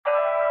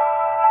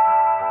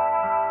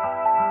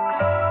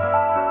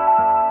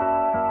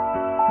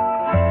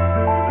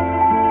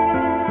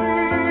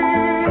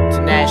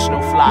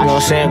International fly. You know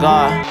what I'm saying,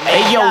 God?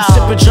 Hey yo,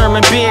 sip a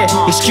German beer.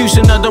 Excuse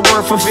another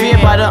word for fear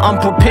by the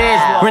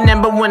unprepared.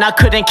 Remember when I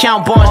couldn't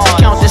count bars to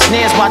count the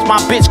snares? Watch my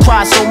bitch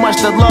cry so much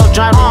the love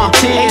drowned in the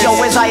tears. Hey yo,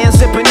 as I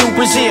unzip a new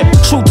brazier,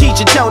 true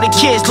teacher tell the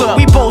kids, look,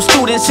 we both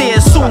students here,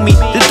 sue me.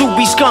 The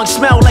doobie skunk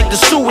smell like the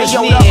sewage.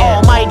 Hey yo, the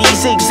almighty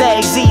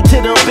zigzag Z to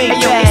the big bag.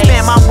 Hey yo,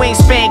 expand my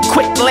wingspan,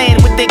 quick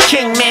land with the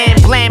king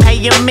man. Blam, hey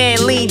your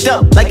man leaned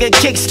up like a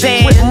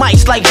kickstand with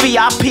mics like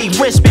VIP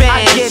wristbands.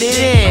 I get it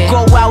in.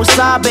 Go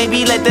outside,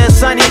 baby, let the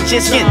sun hit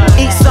your skin.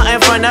 Eat something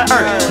from the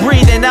earth,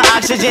 breathe in the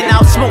oxygen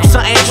out. Smoke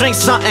something, drink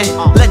something,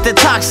 let the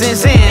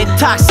toxins in.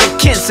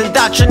 Intoxicants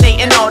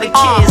indoctrinating all the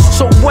kids.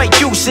 So what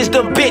use is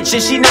the bitch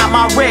if she not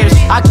my ribs?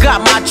 I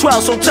got my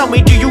 12, so tell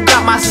me, do you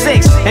got my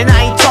 6? And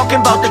I ain't talking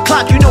about the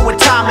clock, you know what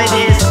time it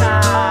is.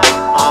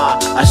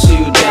 I see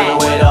you dealing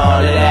with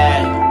all of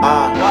that.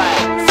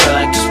 Feel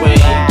like it's way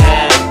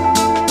down.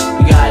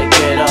 You gotta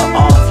get up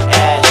off your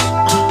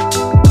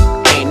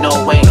ass. Ain't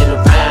no waiting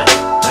around.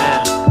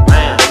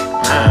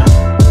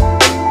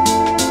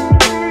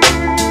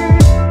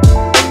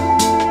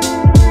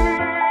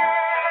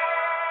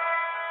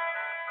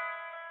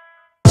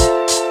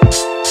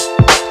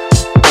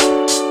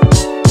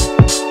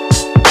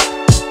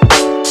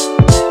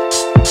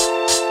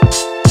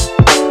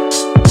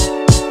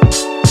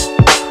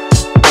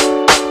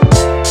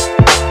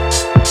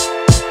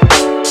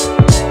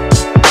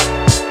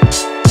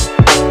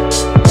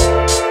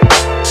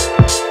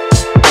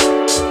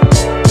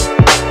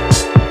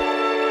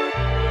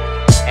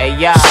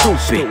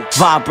 Stupid,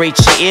 vibrate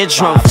your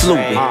eardrum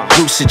fluid.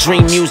 Lucid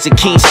dream music,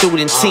 keen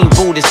student, team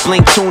Buddhist,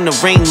 blink tune the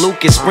ring,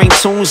 Lucas, bring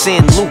tunes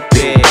in, loop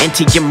it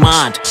into your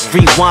mind,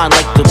 rewind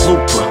like the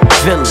looper.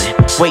 Villain,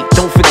 wait,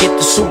 don't forget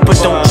the super.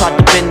 Don't try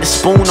to bend the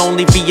spoon,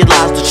 only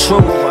realize the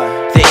truth.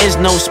 There is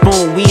no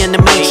spoon, we in the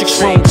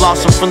matrix room.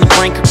 Blossom from the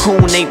brain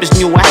cocoon, neighbors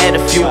knew I had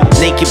a few.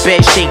 Naked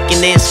bed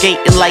shaking and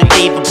skating like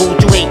David Boo.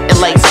 You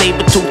hating like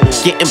Sabertooth,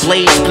 getting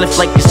blades, spliff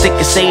like a stick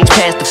of sage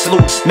past the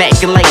flute.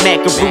 Mackin' like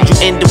macaroon, you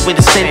ended with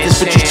a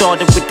sentence, but you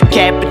started with the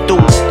capital.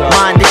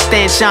 Mind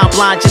extension,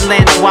 blind your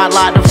lens. Why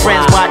lie to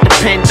friends? Why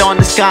depend on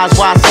the skies?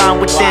 Why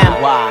sign with them?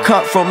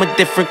 Cut from a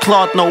different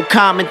cloth, no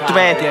common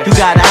thread. You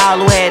got a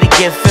hollow head to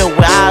get filled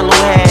with hollow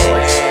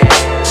heads.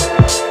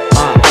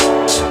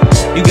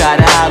 You got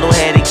a hollow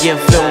head to get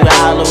filled with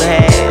hollow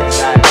heads.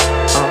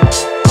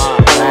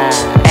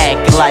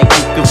 Acting like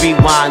you could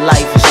rewind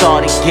life and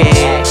start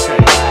again.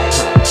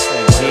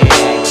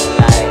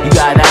 You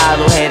got a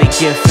hollow head to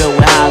get filled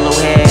with hollow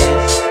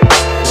heads.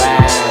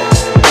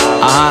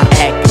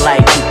 Acting like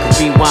you could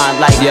rewind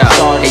life and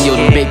start again. Hey yo,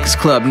 the Bakers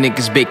Club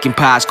niggas baking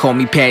pies call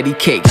me patty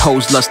cake.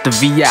 Hoes lust the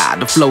VI,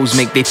 the flows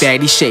make they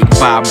fatty shake.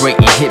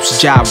 Vibrating,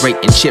 hips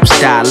gyrating, chips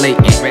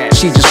dilating.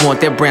 She just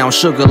want that brown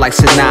sugar like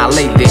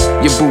annihilated.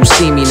 Your boo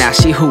see me, now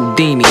she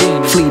Houdini.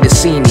 Flee to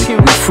see me,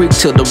 we freak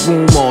till the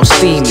room all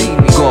steamy.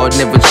 God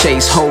never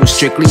chase hoes,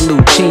 strictly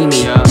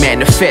Lucchini.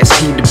 Manifest,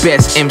 he the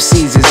best,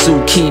 MCs is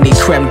zucchini.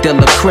 Creme de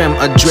la creme,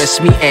 address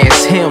me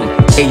as him.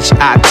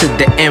 H-I to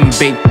the M,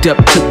 baked up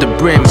to the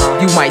brim.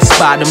 You might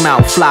spot him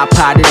out, fly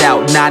potted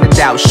out, nodded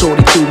out.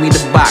 Shorty threw me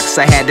the box,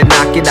 I had to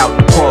knock it out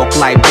the park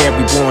like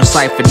Barry born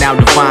cipher. Now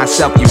divine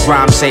self, your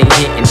rhymes ain't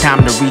hitting,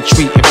 time to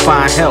retreat and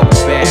find help.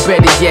 Or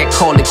better yet,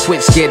 call it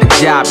quits, get a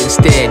job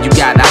instead. You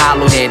got a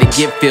hollow head and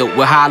get filled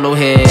with hollow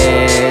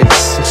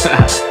heads.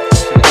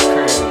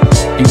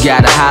 You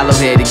got a hollow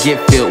head to get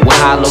filled with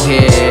hollow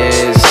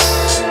heads.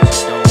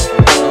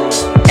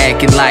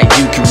 Acting like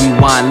you can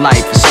rewind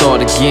life and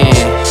start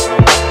again.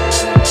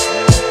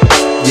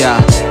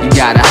 Yeah, you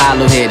got a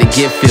hollow head to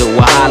get filled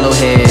with hollow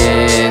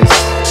heads.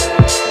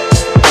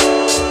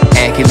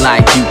 Acting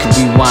like you can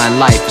rewind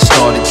life and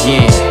start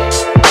again.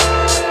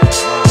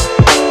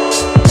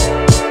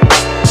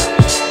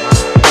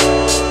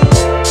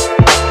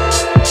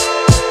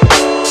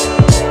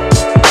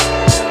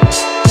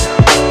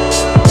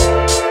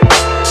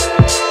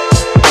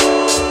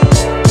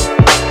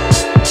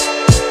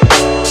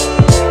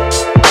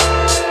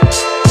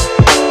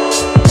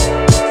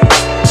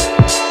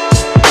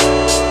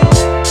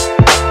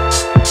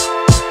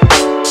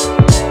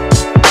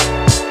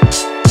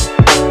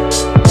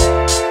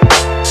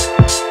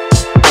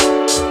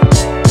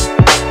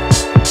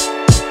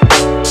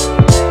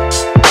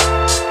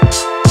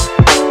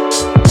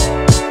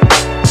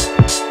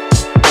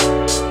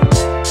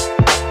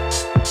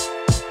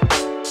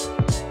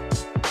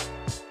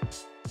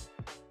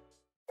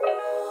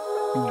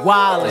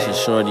 Wildin'. This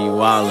is Shorty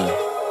wildin'.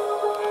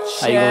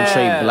 How you gonna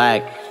trade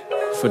black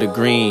for the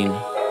green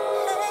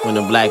when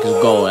the black is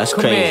gold? That's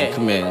crazy.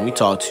 Come here, let me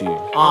talk to you.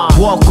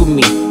 Walk with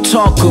me,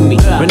 talk with me.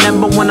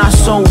 Remember when I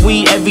sold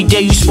weed? Every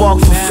day you spark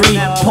for free.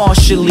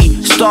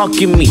 Partially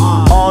stalking me,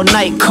 all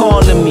night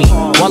calling me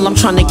while I'm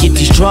trying to get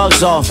these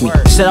drugs off me.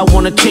 Said I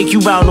wanna take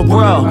you around the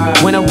world.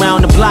 Went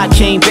around the block,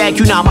 came back.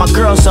 You not my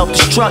girl,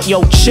 self-destruct.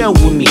 Yo, chill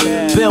with me,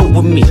 build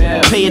with me.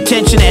 Pay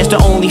attention, that's the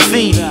only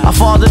fee. I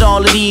fathered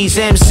all of these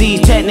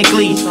MCs.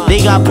 Technically,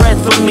 they got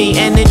breath for me.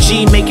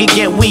 Energy make it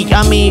get weak.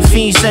 I mean,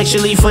 fiend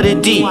sexually for the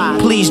D.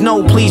 Please,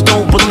 no, please. please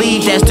don't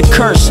believe that's the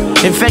curse.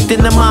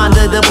 Infecting the mind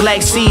of the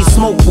black seed.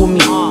 Smoke with me,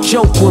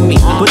 joke with me,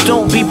 but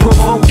don't be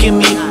provoking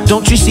me.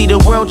 Don't you see the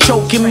world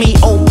choking me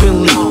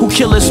openly? Who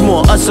kill us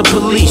more, us or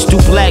police? Do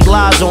black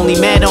lives only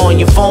matter on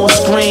your phone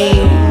screen?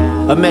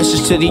 A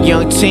message to the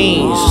young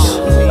teens,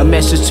 a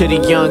message to the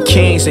young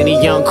kings and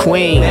the young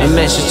queen, a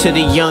message to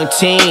the young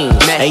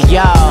teens. Hey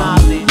y'all,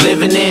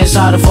 living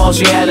inside a false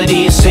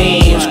reality it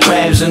seems.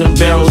 Crabs in the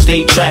barrels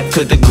they trap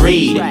cause the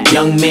greed.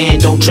 Young man,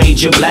 don't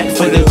trade your black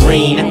for the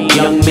green.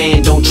 Young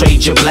man, don't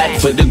trade your black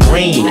for the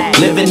green.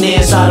 Living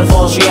inside a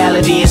false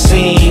reality it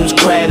seems.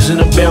 Crabs in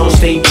the barrels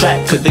they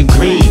trap cause the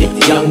greed.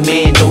 Young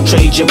man, don't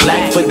trade your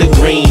black for the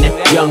green.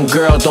 Young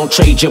girl, don't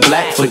trade your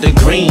black for the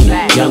green.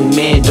 Young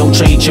man, don't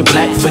trade your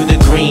black for the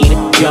green.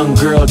 Young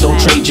girl, don't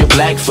trade your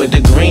black for the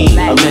green.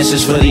 A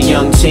message for the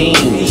young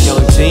teens,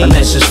 a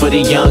message for the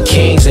young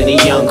kings and the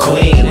young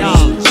queens.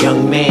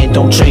 Young man,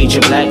 don't trade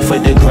your black for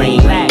the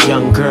green.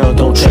 Young girl,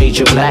 don't trade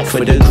your black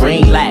for the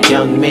green.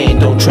 Young man,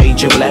 don't trade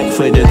your black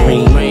for the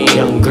green.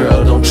 Young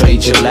girl, don't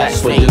trade your black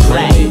for the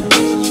green.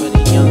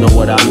 Know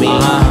what I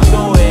mean?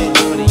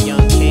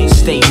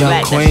 Stay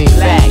black, that's a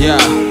fact. Yeah.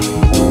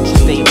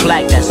 Stay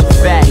black, that's a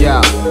fact.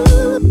 Yeah.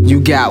 You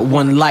got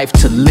one life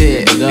to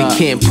live, they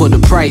can't put a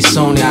price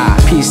on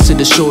it. Peace to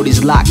the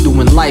shorties locked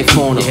doing life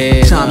on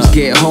them. Times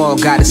get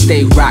hard, gotta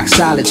stay rock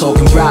solid,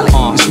 talking brolic.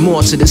 There's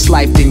more to this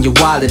life than your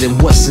wallet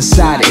and what's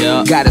inside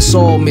it. Got us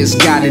all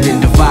misguided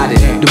and divided.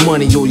 The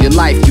money or your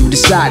life, you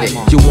decided.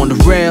 You want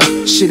the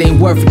real, shit ain't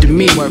worth it to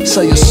me.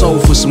 Sell your soul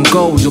for some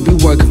gold, you'll be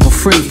working for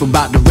free for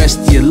about the rest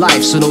of your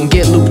life. So don't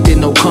get looped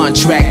in no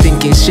contract,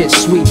 thinking shit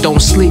sweet,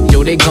 don't sleep,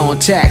 yo, they gon'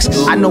 tax.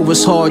 I know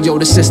it's hard, yo,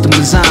 the system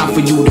designed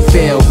for you to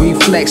fail.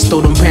 Reflex,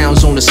 throw them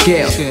pounds on the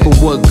scale. But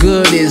what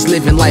good is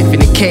living life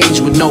in a cage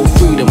with no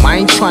freedom? I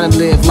ain't trying to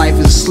live life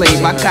as a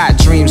slave. I got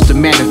dreams to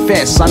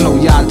manifest, I know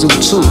y'all do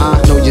too.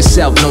 Know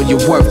yourself, know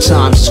your worth,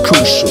 times is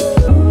crucial.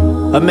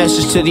 A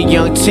message to the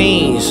young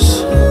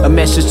teens, a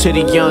message to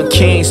the young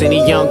kings and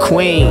the young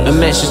queens, a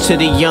message to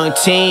the young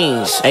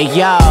teens. Hey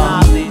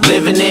y'all,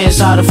 living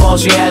inside a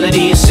false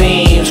reality it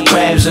seems.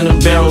 Crabs in the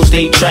barrels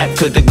they trap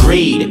cause the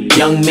greed.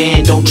 Young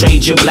man, don't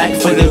trade your black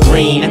for the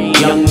green.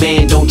 Young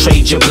man, don't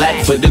trade your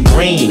black for the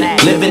green.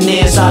 Living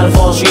inside a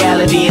false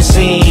reality it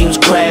seems.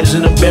 Crabs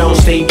in the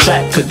barrels they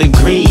trap cause the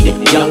greed.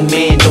 Young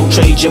man, don't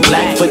trade your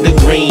black for the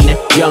green.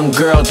 Young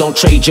girl, don't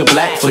trade your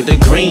black for the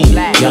green.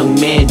 Young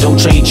man, don't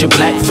trade your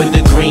black for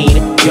the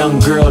green. Young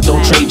girl,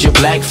 don't trade your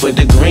black for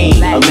the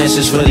green. A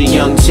message for the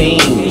young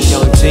teens,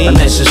 a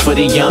message for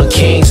the young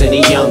kings and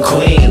the young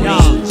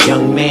queens.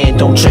 Young man,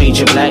 don't trade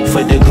your black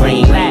for the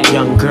green.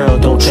 Young girl,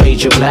 don't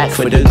trade your black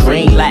for the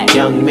green.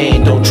 Young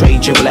man, don't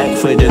trade your black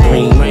for the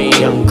green.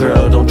 Young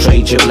girl, don't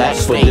trade your black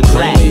for the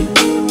green.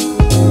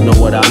 Know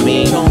what I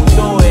mean?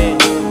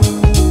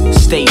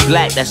 Stay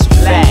black, that's a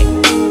fact.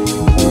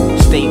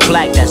 Stay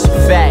black, that's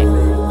a fact.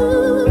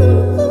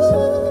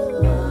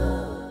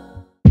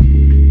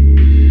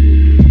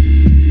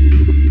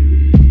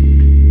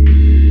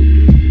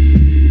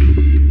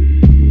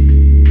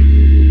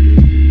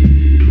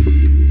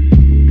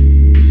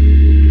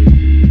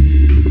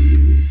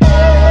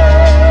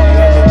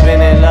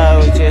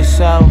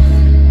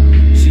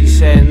 She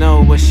said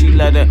no, but she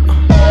let her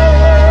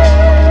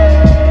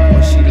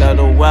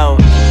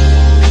wealth.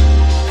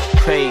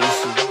 Crazy.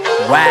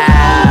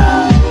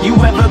 Wow. You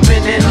ever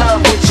been in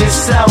love with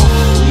yourself?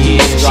 Yeah.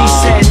 She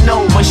said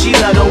no, but she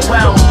let her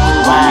wealth.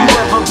 Wow. You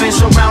ever been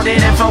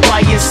surrounded and felt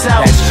by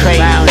yourself? That's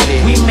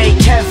crazy. We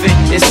make heaven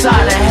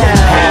inside of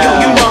hell. Yo,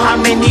 you know how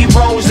many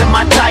roads in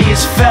my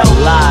tires fell?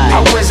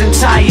 I wasn't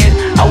tired,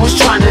 I was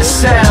trying to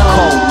sell.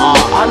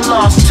 I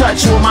lost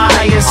touch with my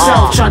higher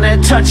self, trying to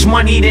touch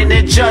money, then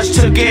the judge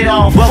took it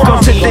off. Welcome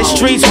to the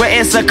streets where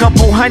it's a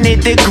couple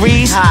hundred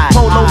degrees.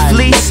 Polo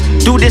fleece,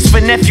 do this for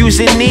nephews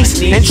and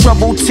nieces and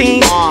troubled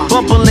teens.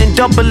 Bubbling,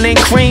 doubling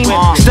cream.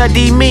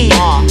 Study me,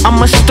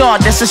 I'm a star,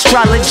 that's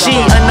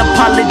astrology.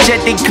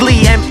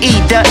 Unapologetically, M.E.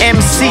 the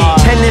MC.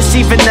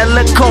 Hennessy,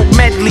 vanilla, coke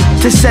medley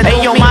to set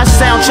it. Yo, my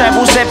sound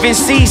travels 7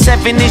 C's,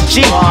 7 is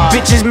G.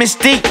 Bitches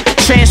mystique,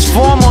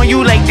 transform on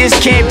you like this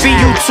can't be.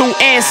 You too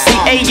antsy.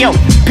 Ayo,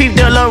 peep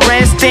the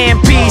Lorenz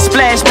stampede,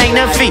 splash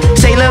magnifique,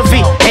 say la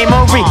vie, hey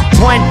Marie.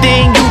 One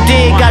thing you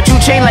did got you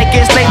chained like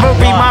it's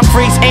slavery. My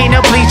freaks ain't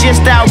a bleach, your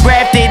style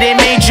grafted, it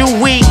made you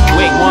weak.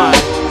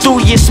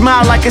 Through your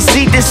smile like a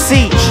seat to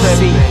seat.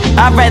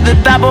 I'd rather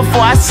die before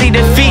I see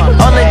defeat.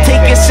 All it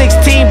take is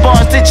 16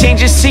 bars to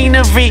change the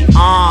scenery.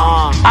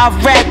 I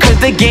rap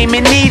cause the game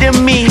in need of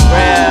me.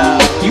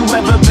 You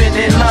ever been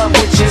in love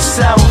with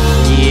yourself?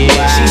 Yeah.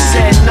 She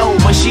said no,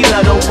 but she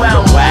let her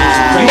well.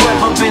 You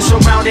ever been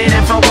surrounded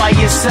and felt by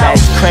yourself?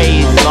 That's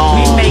crazy.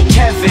 We make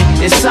heaven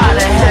inside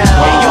of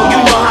hell. Hey, yo,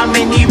 you know how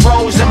many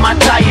roads in my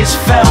tires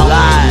fell?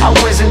 I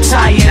wasn't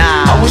tired,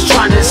 I was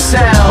trying to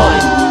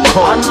sell.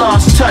 I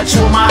lost touch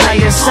with my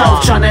higher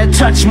self, trying to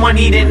touch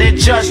money, then the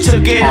judge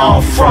took it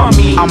all from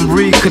me. I'm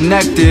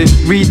reconnected,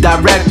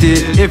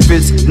 redirected. If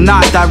it's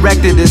not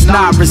directed, it's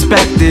not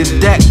respected.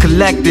 Debt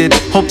collected,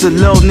 hope the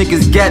little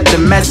niggas get the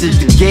message.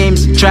 The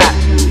game's trapped.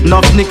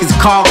 Enough niggas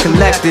call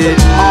collected,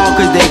 all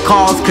cause they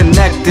calls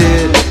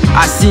connected.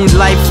 I seen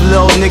life,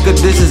 little nigga,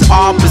 this is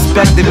all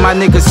perspective. My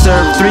niggas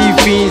served 3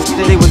 fiends,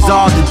 they was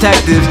all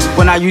detectives.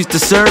 When I used to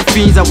serve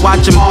fiends, I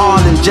watch them all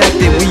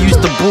injected. We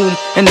used to boom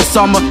in the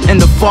summer, in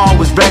the fall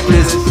was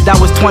reckless. That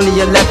was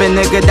 2011,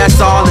 nigga,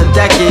 that's all a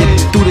decade.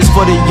 Do this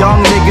for the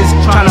young niggas,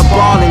 tryna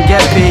ball and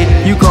get paid.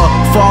 You could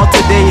fall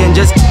today and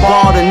just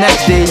ball the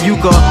next day. You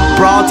could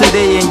brawl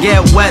today and get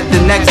wet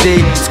the next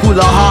day. School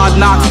of hard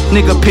knocks,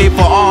 nigga pay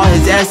for all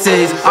his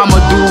essays. I'ma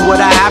do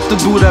what I have to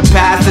do to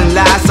pass and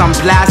last. I'm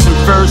blasting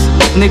first,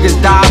 niggas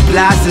die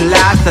blasting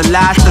last. The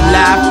last to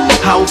laugh,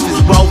 health is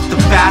wealth, the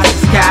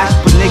fastest cash.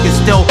 But niggas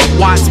still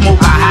want smoke,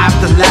 I have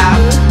to laugh.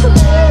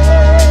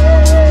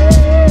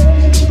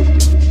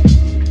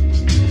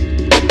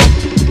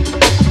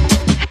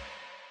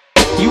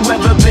 You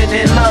ever been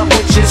in love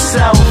with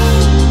yourself?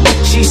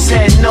 She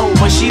said no,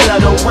 but she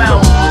loved her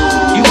well.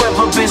 You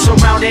ever been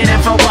surrounded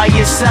and felt by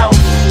yourself?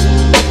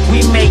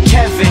 We make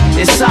heaven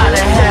inside of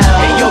hell.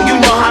 Hey yo, you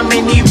know how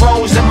many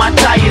roads that my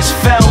tires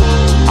fell?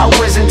 I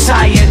wasn't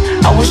tired,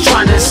 I was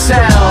trying to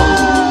sell.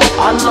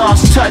 I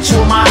lost touch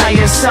with my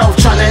higher self,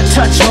 trying to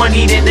touch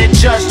money, then it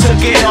just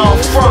took it all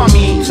from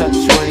me. Touch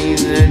money,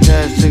 then it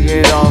just took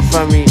it all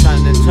from me.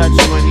 Trying to touch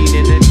money,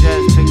 then it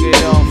just took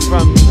it all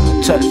from me.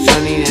 Touch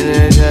money,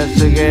 then it just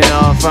took it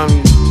all from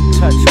me.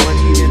 Touch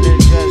money, then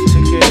it just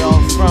took it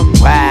all from me.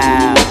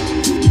 Wow.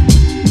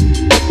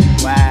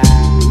 Wow.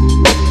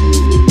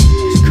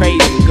 It's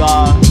crazy,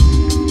 God.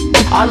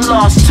 I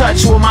lost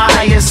touch with my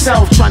higher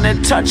self, trying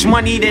to touch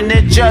money, then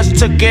it just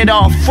took it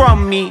all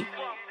from me.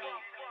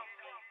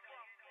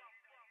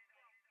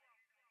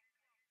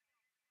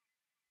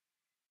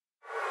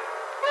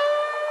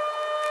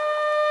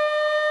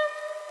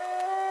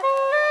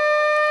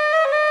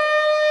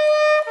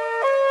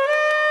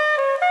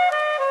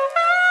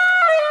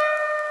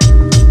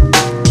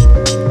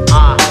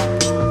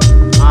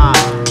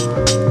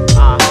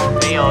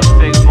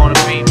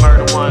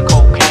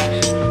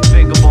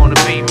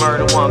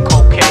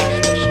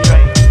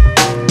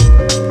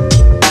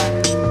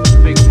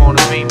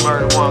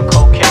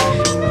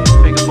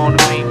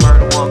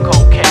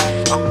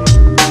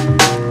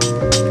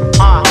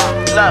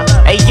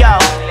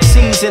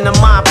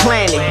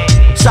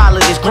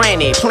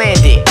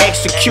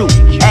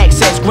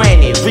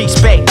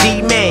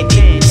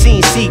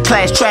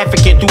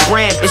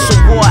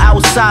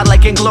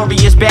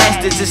 Glorious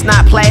bastards, it's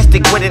not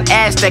plastic with an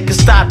ass that can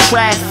stop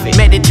traffic.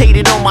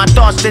 Meditated on my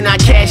thoughts, then I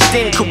cashed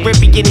in.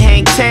 Caribbean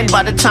hang 10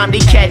 by the time they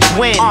catch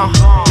wind.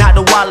 Now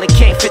the wallet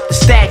can't fit the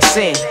stacks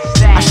in.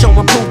 I show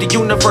and prove the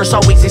universe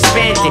always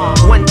expanding.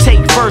 One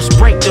take first,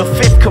 break the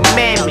 5th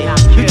commandment.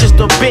 You just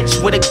a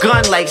bitch with a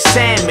gun like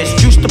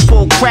Samus. Used to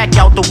pull crack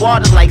out the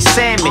water like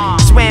salmon.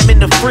 Swam in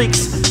the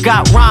freaks,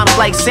 got rhymes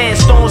like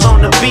sandstones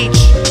on the beach.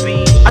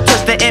 I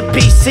touch the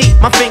NPC,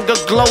 my finger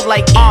glow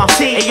like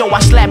T. Hey yo, I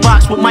slap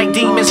box with white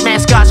demons,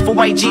 mascots for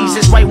white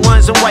Jesus, white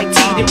ones and white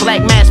teeth, and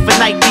black mask for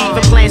night thief,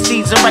 and plant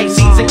seeds and right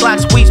season, Glock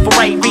squeeze for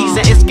right reason,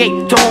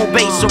 escape to home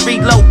base or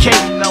relocate.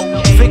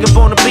 Figure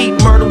on the beat,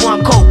 murder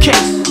one cold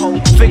case.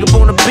 Figure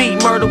on the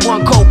beat, murder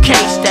one cold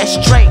case. That's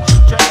straight.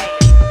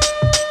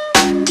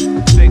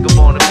 Figure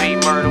on the beat,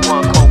 murder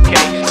one cold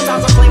case.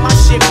 Sometimes I play my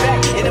shit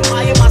back and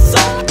admire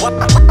myself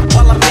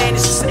while I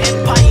manage this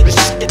empire.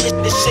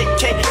 This shit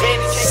can't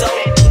manage itself.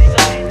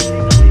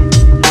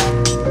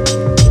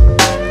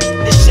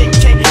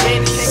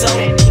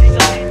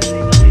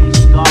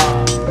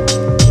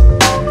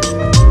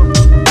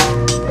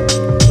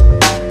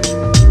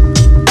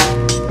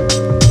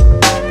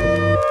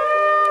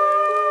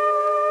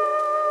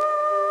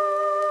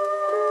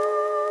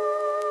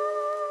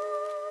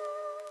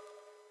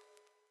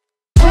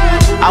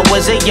 I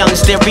was a young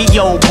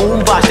stereo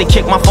boombox. They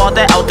kicked my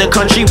father out the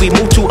country. We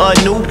moved to a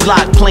new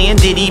block, playing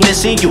Diddy,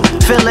 missing you.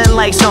 Feeling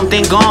like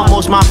something gone.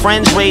 Most my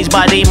friends raised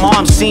by their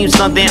mom seems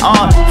something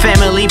odd.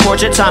 Family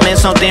portrait time and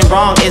something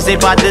wrong. Is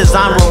it by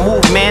design?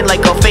 Remove man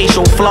like a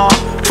facial flaw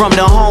from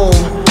the home.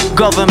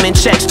 Government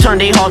checks turn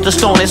they heart to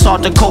stone. It's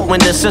hard to cope when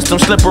the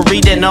system's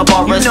slippery than a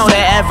bar. You know the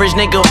average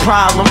nigga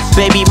problem.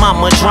 Baby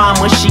mama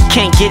drama. She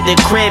can't get the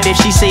crib if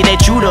she say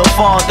that you the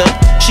father.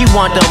 She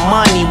want the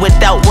money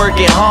without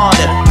working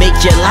harder. Make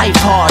your life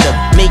harder,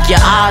 make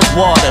your eyes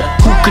water.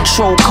 Who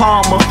control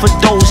karma for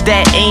those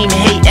that aim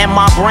hate and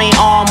my brain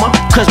armor?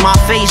 Cause my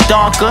face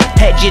darker,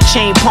 had your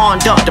chain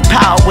pawned up. The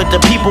power with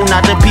the people,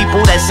 not the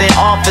people that's in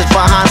office.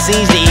 Behind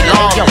scenes they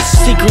lawless,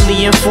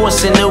 secretly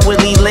enforcing the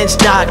Willie Lynch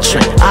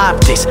doctrine.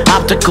 Optics,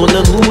 optical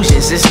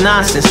illusions, it's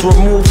nonsense.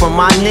 Removed from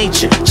my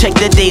nature. Check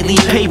the daily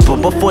paper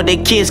before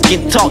their kids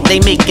can talk. They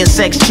making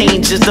sex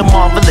changes, the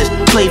marvelous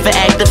flavor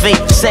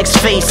activate sex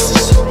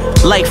faces.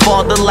 Like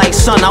father, like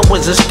son, I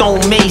was a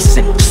stone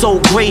mason. So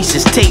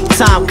gracious, take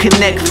time,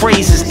 connect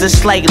phrases.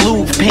 just like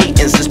Lou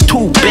Payton's, it's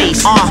too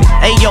bass.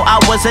 Ayo,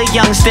 I was a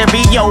young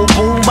stereo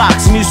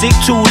boombox. Music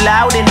too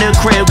loud in the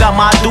crib, got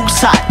my dukes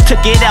hot.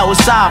 Took it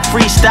outside,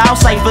 freestyle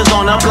ciphers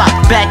on the block.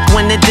 Back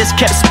when the disc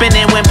kept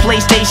spinning, when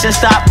PlayStation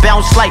stopped.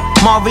 Bounce like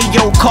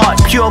Mario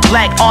Kart, pure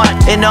black art.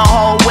 In the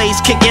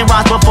hallways, kicking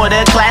rocks before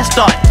the class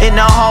start. In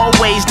the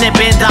hallways,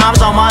 nipping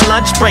dimes on my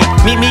lunch break.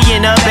 Meet me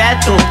in the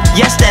bathroom,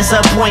 yes, that's a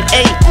 .8.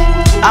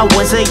 I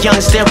was a young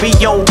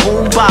stereo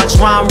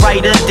boombox rhyme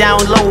writer,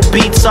 download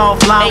beats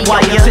offline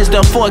wire. Since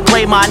the 4th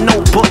grade, my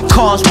notebook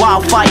caused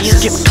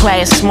wildfires. Skip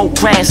class, smoke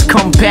grass,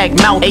 come back,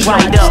 mount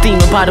right up.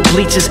 Steaming by the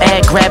bleachers,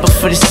 ad grabber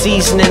for the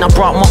seasoning. I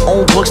brought my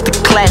own books to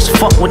class,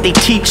 fuck what they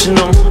teaching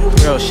them.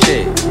 Real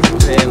shit.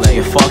 Saying like,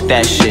 Fuck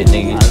that shit,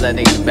 nigga. I let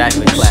niggas back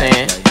in the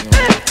class.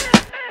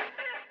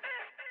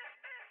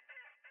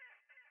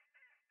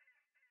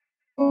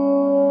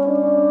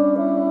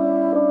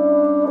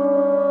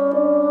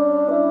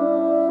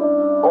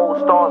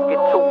 Stars get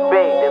too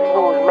big, then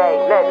lose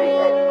magnetic.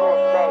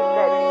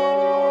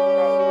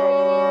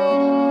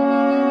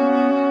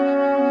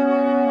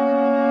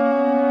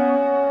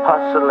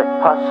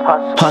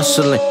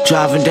 Hustling,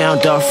 driving down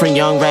Dufferin,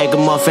 young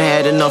ragamuffin,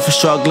 had enough of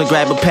struggling.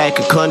 Grab a pack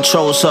of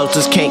control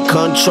substance, can't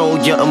control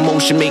your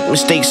emotion. Make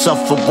mistakes,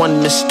 suffer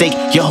one mistake,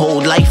 your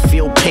whole life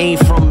feel pain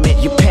from it.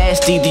 Your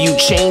past, either you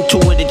chain to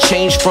it or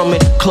change from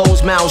it.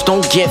 Closed mouths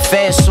don't get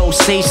fast, so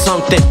say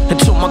something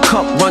until my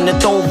cup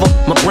runneth over.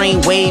 My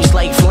brain waves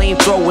like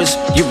flamethrowers.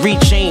 Your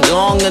reach ain't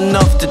long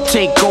enough to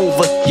take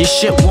over. Your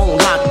shit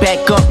won't lock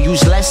back up,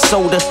 use less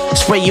soda.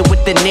 Spray it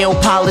with the nail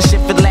polish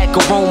if it lack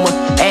aroma.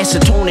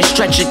 Acetone and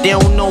stretch it, they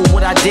don't know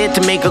what I did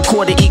to make a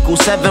quarter equal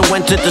 7.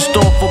 Went to the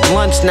store for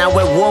blunts, now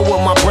at war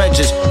with my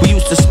brethren. We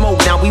used to smoke,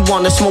 now we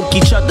wanna smoke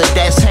each other,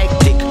 that's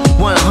hectic.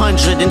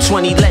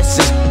 120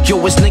 lessons.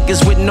 Yo, it's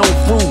niggas with no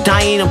fruit,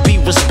 dying to be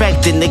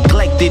respected.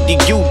 Neglected the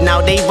youth,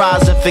 now they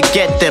rise and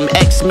forget them.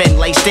 X-Men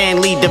like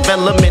Stanley,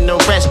 development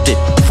arrested.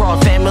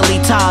 Fraud family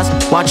ties,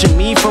 watching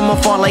me from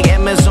afar like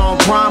Amazon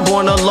Prime.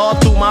 Born a law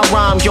through my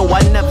rhyme. Yo,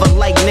 I never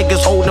like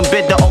niggas old and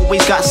bitter,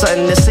 always got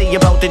something to say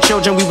about the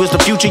children. We was the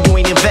future, you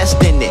ain't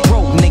invest in it.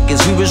 Broke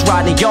niggas, we was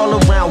riding y'all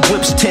around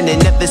whips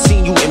tinted. Never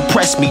seen you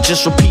impress me,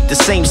 just repeat the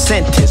same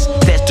sentence.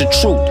 That's the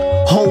truth.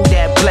 Hold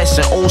that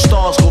blessing, old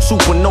stars go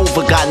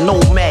supernova, got no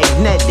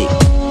magnetic.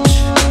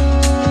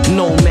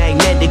 No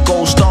magnetic,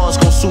 old stars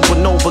go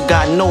supernova,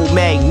 got no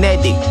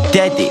magnetic.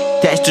 Dead it,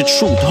 that's the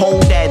truth,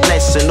 hold that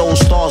lesson. Old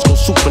stars go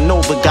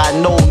supernova, got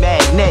no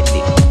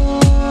magnetic.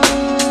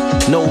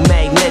 No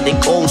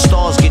magnetic, old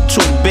stars get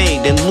too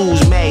big, then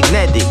lose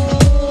magnetic.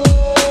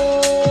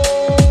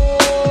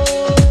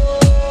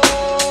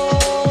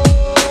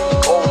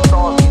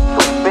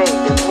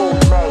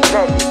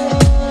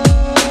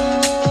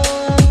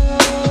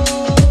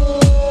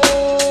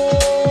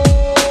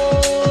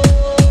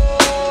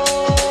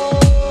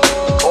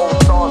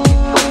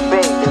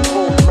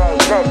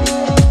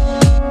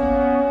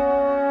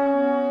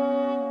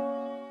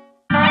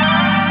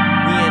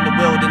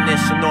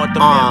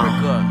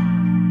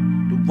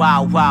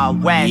 Wild,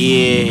 wild west.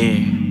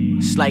 Yeah,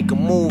 it's like a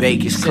movie.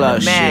 Vegas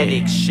club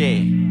shit.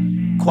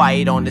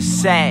 Quiet on the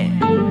set.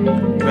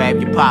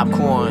 Grab your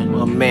popcorn.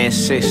 My man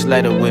 6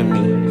 letter with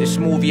me. This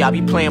movie I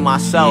be playing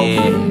myself. Yeah.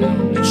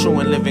 The true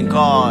and living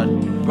God.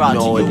 Brought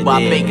to you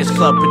by Vegas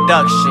Club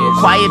Productions.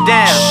 Quiet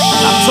down.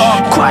 I'm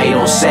talking. Quiet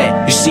on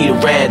set. You see the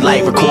red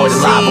light recording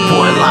live.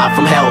 Reporting live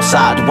from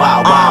Hellside. The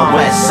wild, wild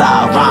west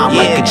side. Rhyme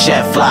like a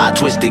jet fly.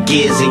 Twist the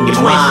gears in your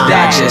mind.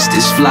 Digest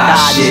this fly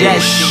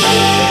shit.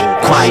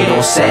 Quiet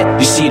on set,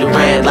 you see the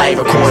red light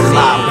recording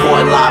live,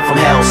 reporting live from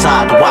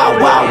Hellside, the wild,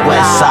 wild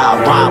west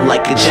side. Rhyme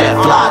like a jet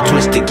fly,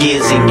 twist the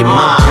gears in your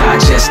mind.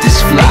 Digest this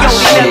fly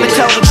shit. They never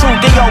tell the truth,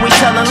 they always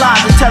telling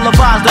lies. They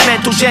televise the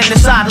mental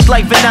genocide, it's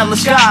like vanilla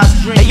skies.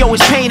 Hey yo,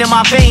 it's pain in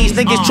my veins,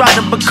 niggas try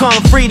to become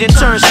free and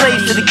turn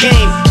slaves to the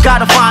game.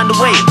 Gotta find a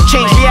way,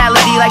 change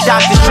reality like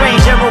Dr.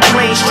 Strange.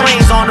 Aeroplane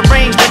strains on the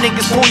range, when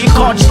niggas pull your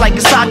card just like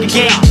a soccer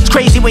game. It's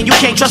crazy when you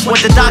can't trust what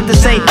the doctors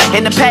say.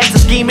 In the past,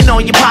 the scheming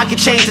on your pocket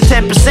change to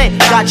 10%.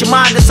 Got your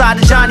mind inside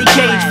of Johnny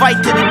Cage, fight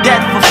to the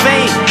death for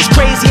fame. It's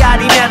crazy how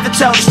they never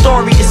tell the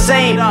story the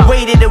same.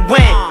 Waited and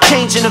went,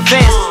 changing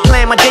events.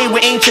 Plan my day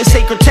with ancient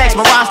sacred texts.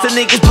 My roster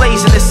niggas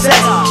blazing the set.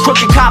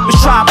 Crooked coppers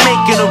try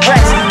making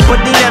arrests,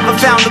 but they never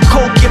found the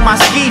coke in my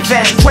ski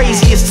vest.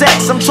 Crazy as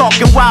sex, I'm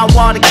talking wild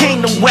while the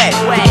kingdom wet.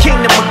 The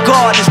kingdom of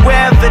God is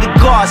wherever the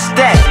gods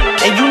step,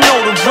 and you know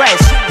the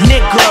rest,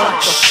 nigga.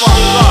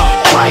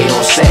 Quiet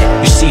on set,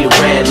 you see the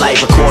red light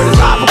recording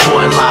live,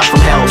 reporting live from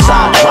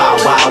Hellside, the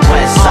wild, wild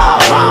west side.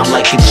 Rhyme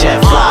like a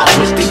jet fly,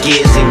 twist the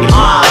gears in your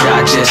mind.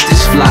 Digest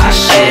this fly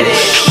shit.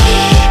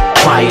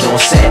 Quiet on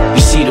set,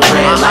 you see the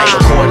red light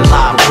recording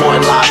live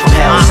from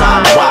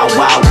Hellside, the wild,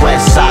 wild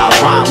west side.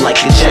 Rhyme like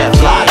a jet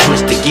fly,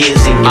 twist the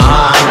gears in your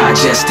mind.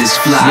 Digest this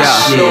fly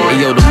shit.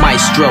 Yo, the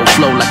maestro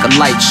flow like a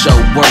light show.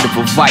 Word of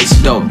advice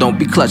though, don't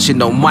be clutching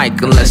no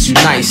mic unless you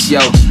nice, yo.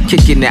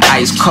 Kicking that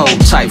ice cold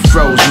type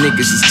froze.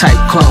 Niggas is type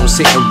clones,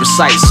 sitting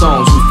recite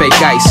songs with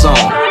fake ice on.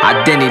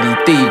 Identity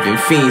thieving,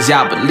 fiends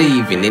y'all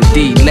believing.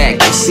 Indeed lack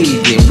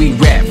deceiving, we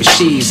rap for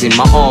sheezing.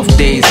 My off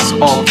days is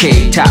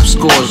arcade, top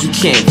scores you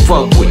can't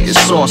fuck with. The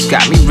sauce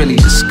got me really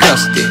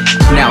disgusted.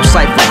 Now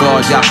cypher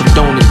guards, y'all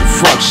condoning the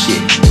fuck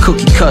shit.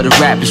 Cookie cutter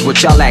rap is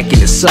what y'all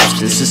lacking in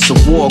substance. It's a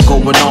war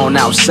going on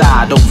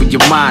outside. Open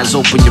your minds,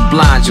 open your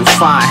blinds. You'll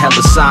find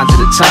hella signs of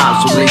the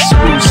times. So they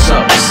spruce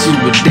up and see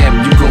with them.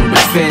 You gon'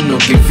 defend or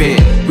give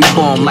in. We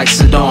bomb like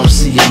Saddam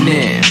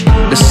CNN.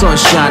 The sun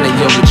shining,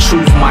 yo, the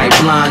truth might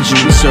blind you.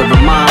 We serve a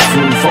mind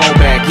food, fall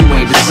back, you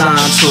ain't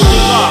designed to.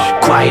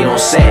 Quiet on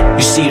set,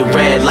 you see the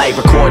red light,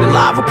 recording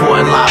live,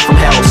 reporting live from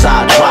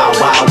hellside, wild,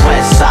 wild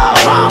west side,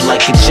 rhyme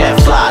like a jet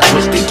fly,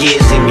 twist the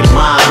gears in your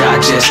mind.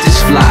 Digest this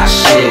fly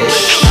shit.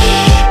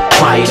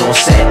 Quiet on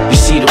set, you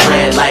see the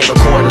red light,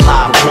 recording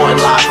live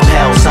from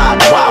hellside,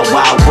 wild,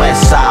 wild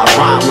west side,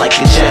 rhyme like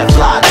a jet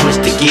fly,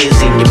 twist the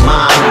gears in your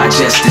mind.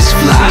 Digest this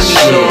fly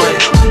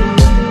shit.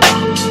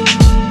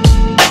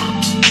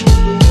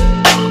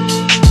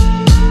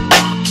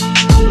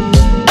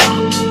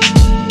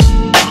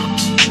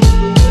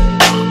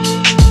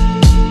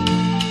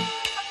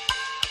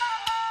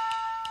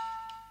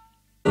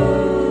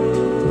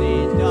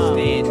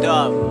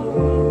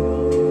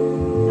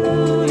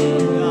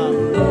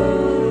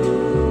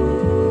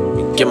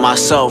 Get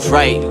myself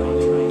right,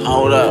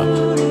 hold up.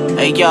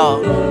 Hey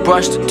yo,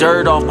 brush the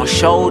dirt off my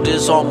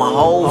shoulders, on my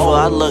hover.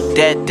 I looked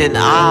at then the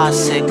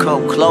eyes said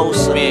come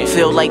closer.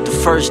 Feel like the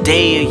first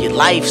day of your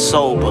life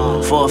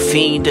sober. For a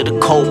fiend of the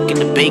coke and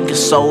the baking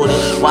soda.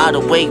 Wide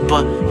awake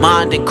but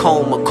mind and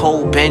coma.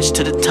 Cold bench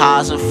to the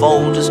ties and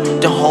folders.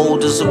 The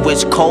holders of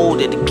which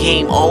colder, the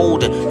game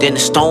older than the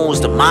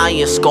stones the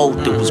Mayan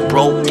sculpted was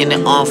broken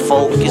and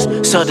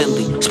unfocused.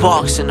 Suddenly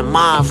sparks in the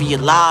mind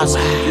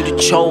realizing you the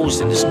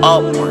chosen. This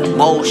upward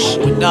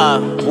motion.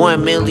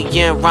 1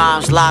 million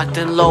rhymes locked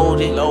and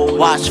loaded.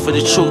 Watch for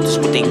the truth is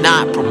what they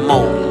not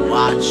promoting.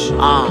 Watch,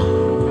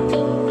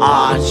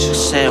 I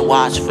just said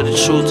watch for the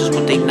truth is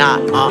what they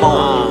not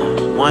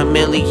promoting. 1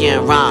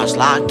 million rhymes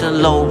locked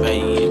and loaded.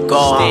 Ready to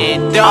go.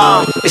 Stand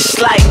up. It's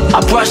like I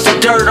brushed the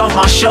dirt off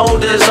my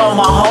shoulders, on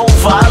my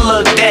hover. I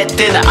looked at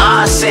then the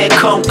eyes said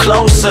come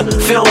closer.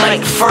 Feel like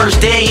the first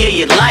day of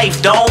your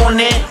life, don't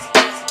it?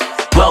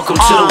 Welcome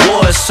to the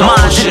war, soldier.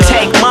 Mine to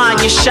take mine,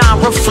 your shine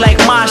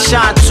reflect my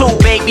shine too.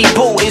 Baby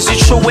boo, is it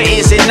true or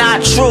is it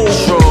not true?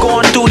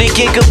 Going through the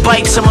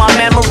gigabytes of my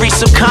memory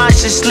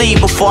subconsciously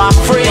before I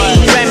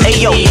freeze. Hey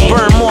yo,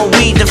 burn more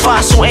weed than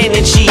fossil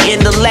energy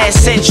in the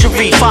last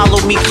century.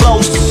 Follow me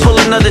close, pull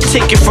another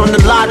ticket from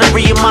the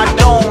lottery in my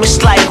dome.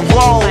 It's like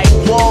whoa.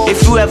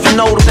 If you ever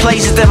know the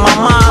places that my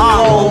mind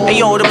go. Hey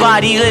yo, the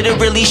body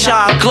literally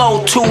shine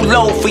glow. Too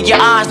low for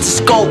your eyes to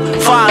scope.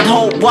 Find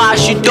hope,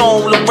 watch your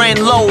dome,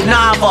 Loren low.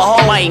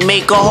 Navajo, might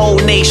make a whole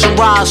nation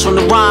rise from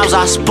the rhymes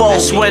I spoke.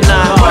 That's when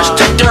I brushed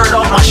the dirt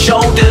off my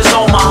shoulders,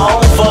 on my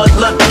hover.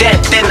 Looked at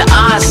then the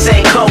eyes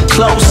say come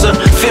closer.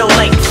 Feel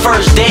like the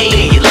first day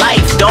of your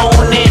life,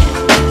 don't it?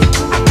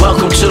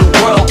 Welcome to the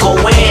world, go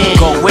in,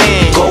 go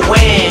in, go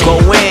in, go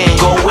in,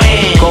 go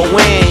in, go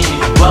in.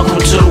 Welcome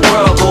to the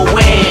world, go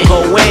in,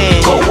 go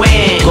in, go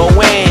in, go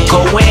in,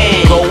 go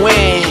in, go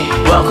in.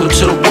 Welcome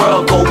to the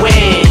world, go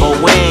in, go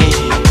in,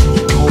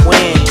 go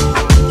in,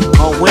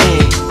 go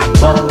in.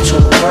 Welcome to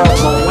the world,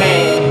 go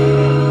in.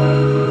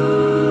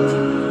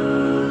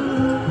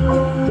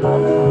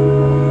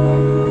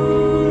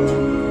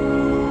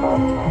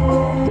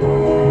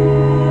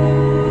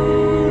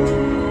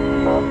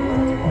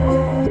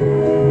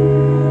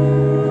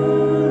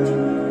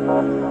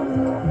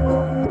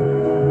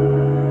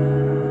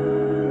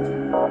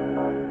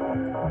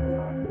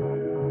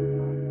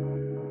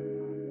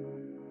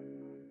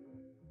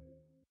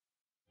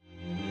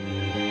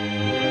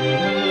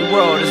 The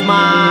world is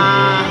mine.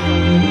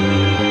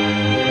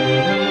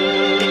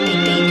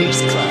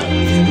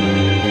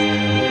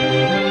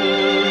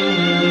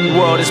 The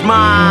world is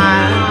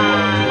mine.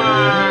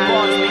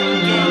 Bars make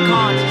you gain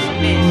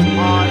consciousness.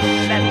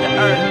 Left the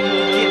earth,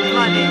 get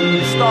blunted.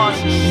 The stars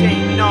and shit,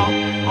 you know,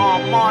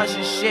 on Mars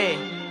and shit.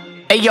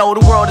 Hey yo,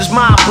 the world is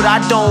mine, but I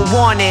don't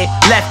want it.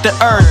 Left the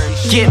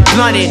earth, get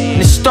blunted.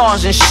 The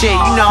stars and shit,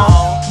 you know,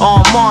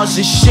 on Mars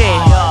and shit.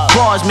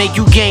 Bars make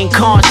you gain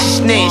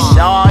consciousness.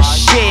 Oh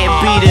shit,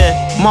 be the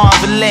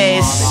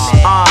marvelous.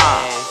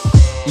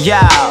 Yo,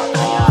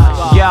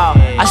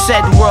 I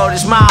said the world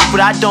is mine, but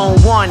I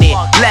don't want it.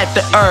 Left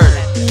the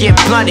earth, get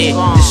blunted.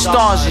 The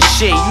stars and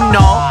shit, you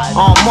know,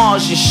 on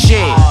Mars and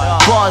shit.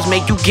 Bars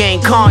make you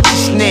gain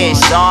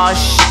consciousness. Oh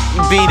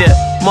shit, be the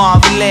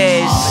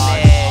marvelous.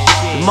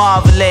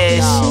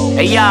 marvelous.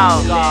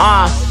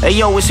 Hey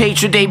yo, it's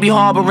hatred they be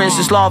harboring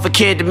since lava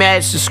kid to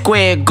Madison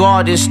Square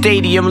Garden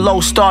Stadium,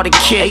 low started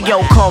kid. Hey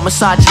yo, call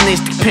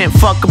misogynistic pimp,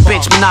 fuck a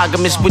bitch,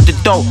 monogamous with the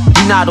dope.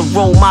 You not a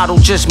role model,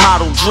 just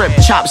model drip,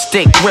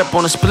 chopstick grip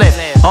on a split.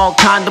 All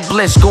kind of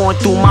bliss going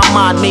through my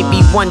mind.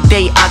 Maybe one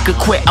day I could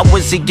quit. I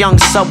was a young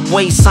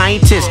subway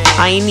scientist.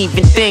 I ain't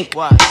even think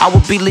I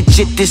would be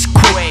legit this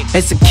quick.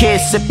 As a kid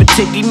sipping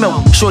titty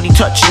milk, shorty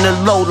touching the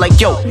low like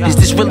yo, is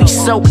this really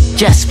so?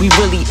 Yes, we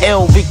really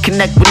ill.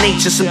 Reconnect with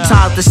nature.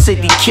 Sometimes the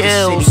city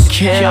kills.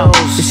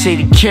 The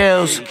city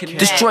kills.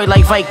 Destroy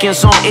like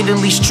Vikings on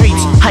Italy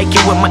streets.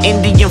 Hiking with my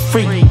Indian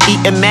freak.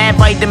 Eating mad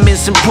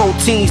vitamins and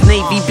proteins.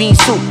 Navy bean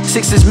soup.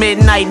 6 is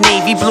midnight.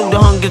 Navy blue. The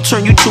hunger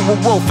turn you to a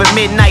wolf at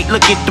midnight.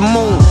 Look at the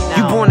moon.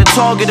 You born a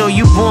target or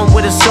you born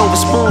with a silver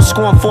spoon.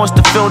 Scoring forced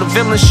to fill the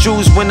villain's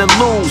shoes. Win or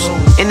lose.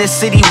 In the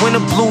city,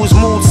 winter blues.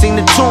 Mood sing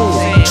the tune.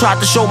 Tried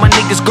to show my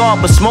niggas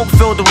guard, but smoke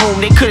filled the room.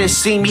 They couldn't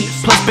see me.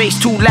 Plus bass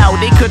too loud.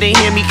 They couldn't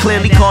hear me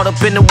clearly. Caught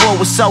up in the war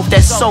with self.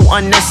 That's so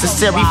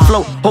unnecessary.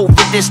 Float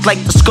over this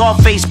like the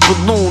Scarface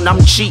balloon. I'm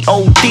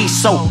G.O.D.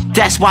 So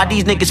that's why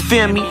these niggas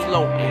fear me.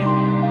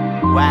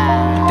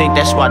 I think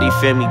that's why they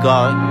fear me,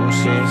 God. You know what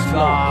I'm saying?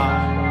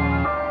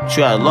 You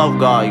gotta love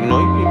God, you know.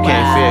 You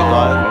can't fear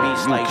God.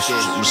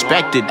 You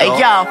respect it, though.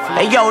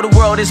 Hey yo, the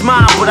world is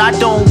mine, but I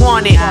don't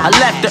want it. I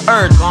left the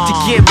earth to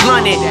get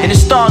blunted, and the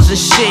stars and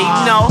shit,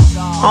 you know.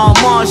 On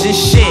Mars and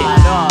shit.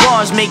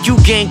 Bars make you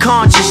gain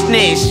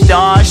consciousness,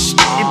 dawg.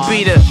 It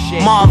be the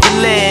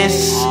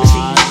marvelous.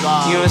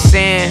 You know what I'm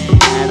saying?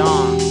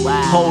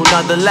 Whole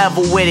nother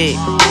level with it.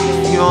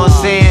 You know what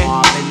I'm saying?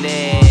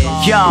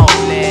 Yo.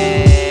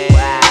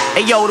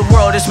 Hey yo, the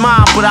world is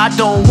mine, but I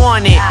don't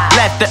want it.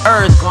 Left the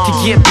earth to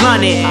get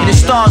blunted, and the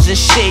stars and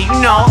shit,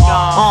 you know.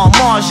 On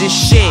Mars and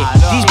shit.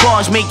 These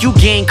bars make you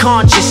gain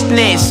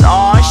consciousness.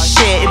 Aw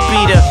shit, it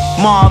be the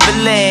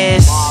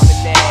marvelous.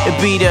 It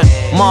be the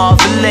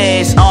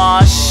marvelous.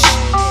 Aw shit.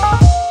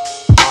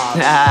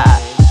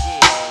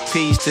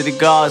 Peace to the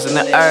gods and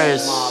the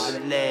earth.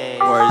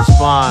 Word is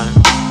fine.